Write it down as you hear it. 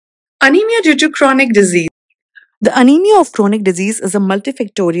Anemia due to chronic disease. The anemia of chronic disease is a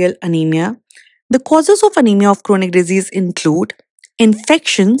multifactorial anemia. The causes of anemia of chronic disease include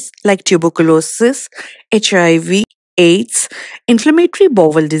infections like tuberculosis, HIV, AIDS, inflammatory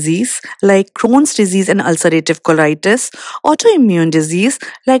bowel disease like Crohn's disease and ulcerative colitis, autoimmune disease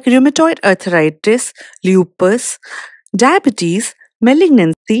like rheumatoid arthritis, lupus, diabetes,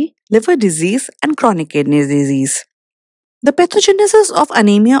 malignancy, liver disease, and chronic kidney disease. The pathogenesis of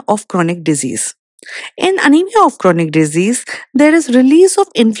anemia of chronic disease. In anemia of chronic disease, there is release of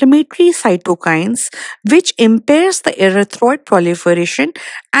inflammatory cytokines which impairs the erythroid proliferation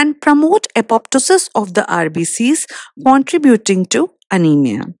and promote apoptosis of the RBCs, contributing to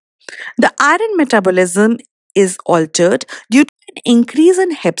anemia. The iron metabolism is altered due to an increase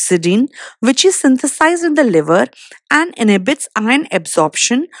in hepcidin, which is synthesized in the liver and inhibits iron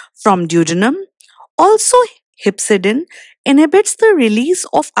absorption from duodenum. Also, hepcidin inhibits the release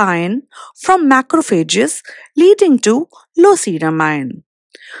of iron from macrophages, leading to low serum iron.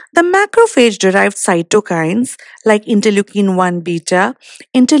 The macrophage derived cytokines like interleukin 1 beta,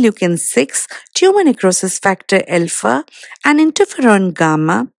 interleukin 6, tumor necrosis factor alpha, and interferon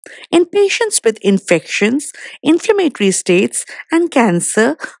gamma in patients with infections, inflammatory states, and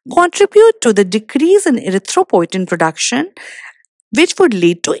cancer contribute to the decrease in erythropoietin production, which would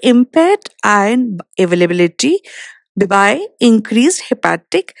lead to impaired iron availability by increased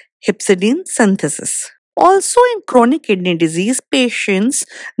hepatic hepcidin synthesis. Also, in chronic kidney disease patients,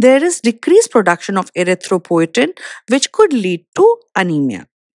 there is decreased production of erythropoietin, which could lead to anemia.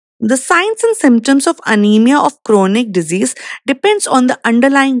 The signs and symptoms of anemia of chronic disease depends on the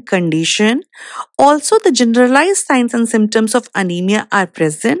underlying condition. Also, the generalized signs and symptoms of anemia are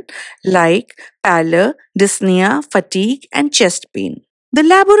present like pallor, dyspnea, fatigue, and chest pain. The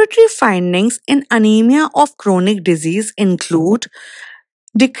laboratory findings in anemia of chronic disease include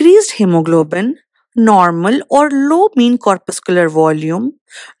decreased hemoglobin, normal or low mean corpuscular volume,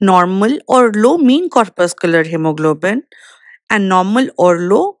 normal or low mean corpuscular hemoglobin, and normal or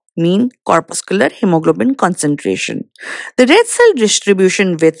low mean corpuscular hemoglobin concentration. The red cell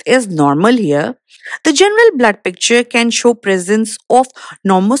distribution width is normal here. The general blood picture can show presence of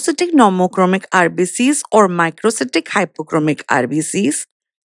normocytic normochromic RBCs or microcytic hypochromic RBCs.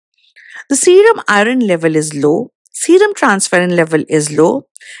 The serum iron level is low. Serum transferrin level is low.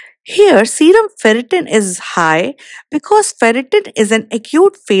 Here, serum ferritin is high because ferritin is an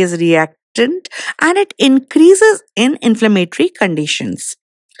acute phase reactant and it increases in inflammatory conditions.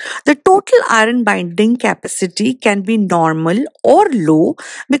 The total iron binding capacity can be normal or low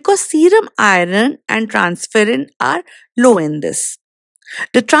because serum iron and transferrin are low in this.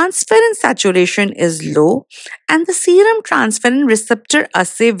 The transferrin saturation is low and the serum transferrin receptor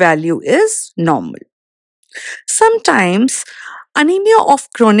assay value is normal. Sometimes anemia of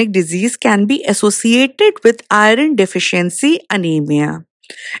chronic disease can be associated with iron deficiency anemia.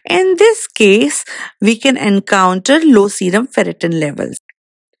 In this case, we can encounter low serum ferritin levels.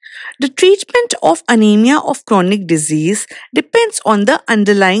 The treatment of anemia of chronic disease depends on the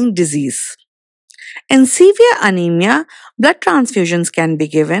underlying disease. In severe anemia, blood transfusions can be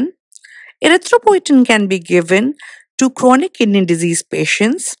given. Erythropoietin can be given to chronic kidney disease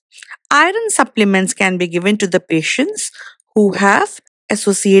patients. Iron supplements can be given to the patients who have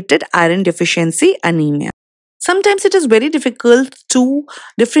associated iron deficiency anemia. Sometimes it is very difficult to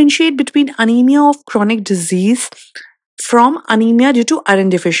differentiate between anemia of chronic disease from anemia due to iron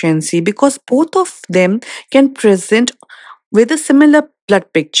deficiency because both of them can present with a similar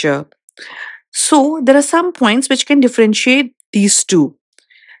blood picture. So there are some points which can differentiate these two,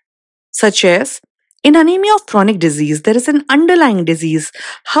 such as in anemia of chronic disease, there is an underlying disease.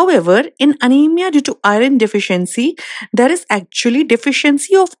 However, in anemia due to iron deficiency, there is actually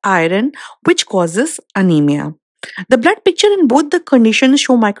deficiency of iron which causes anemia. The blood picture in both the conditions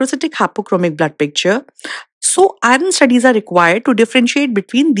show microcytic hypochromic blood picture. So, iron studies are required to differentiate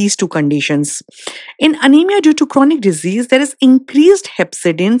between these two conditions. In anemia due to chronic disease, there is increased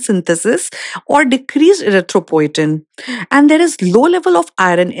hepcidin synthesis or decreased erythropoietin, and there is low level of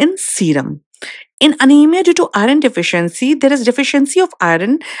iron in serum. In anemia due to iron deficiency, there is deficiency of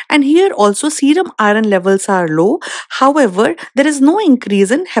iron, and here also serum iron levels are low. However, there is no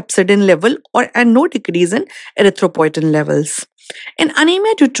increase in hepcidin level and no decrease in erythropoietin levels. In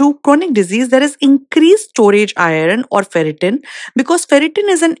anemia due to chronic disease, there is increased storage iron or ferritin because ferritin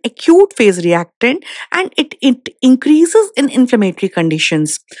is an acute phase reactant and it increases in inflammatory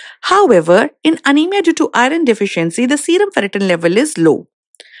conditions. However, in anemia due to iron deficiency, the serum ferritin level is low.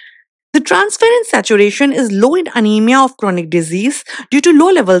 The transferrin saturation is low in anemia of chronic disease due to low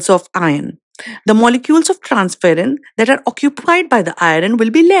levels of iron. The molecules of transferrin that are occupied by the iron will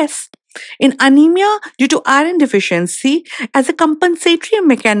be less. In anemia due to iron deficiency, as a compensatory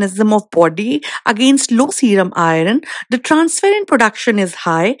mechanism of body against low serum iron, the transferrin production is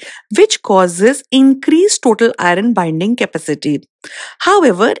high, which causes increased total iron binding capacity.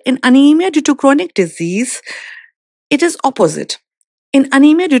 However, in anemia due to chronic disease, it is opposite. In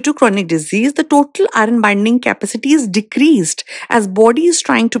anemia due to chronic disease, the total iron binding capacity is decreased as body is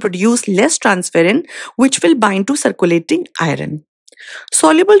trying to produce less transferrin, which will bind to circulating iron.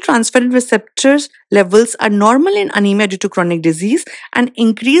 Soluble transferrin receptors levels are normal in anemia due to chronic disease and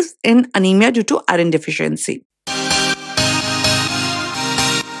increase in anemia due to iron deficiency.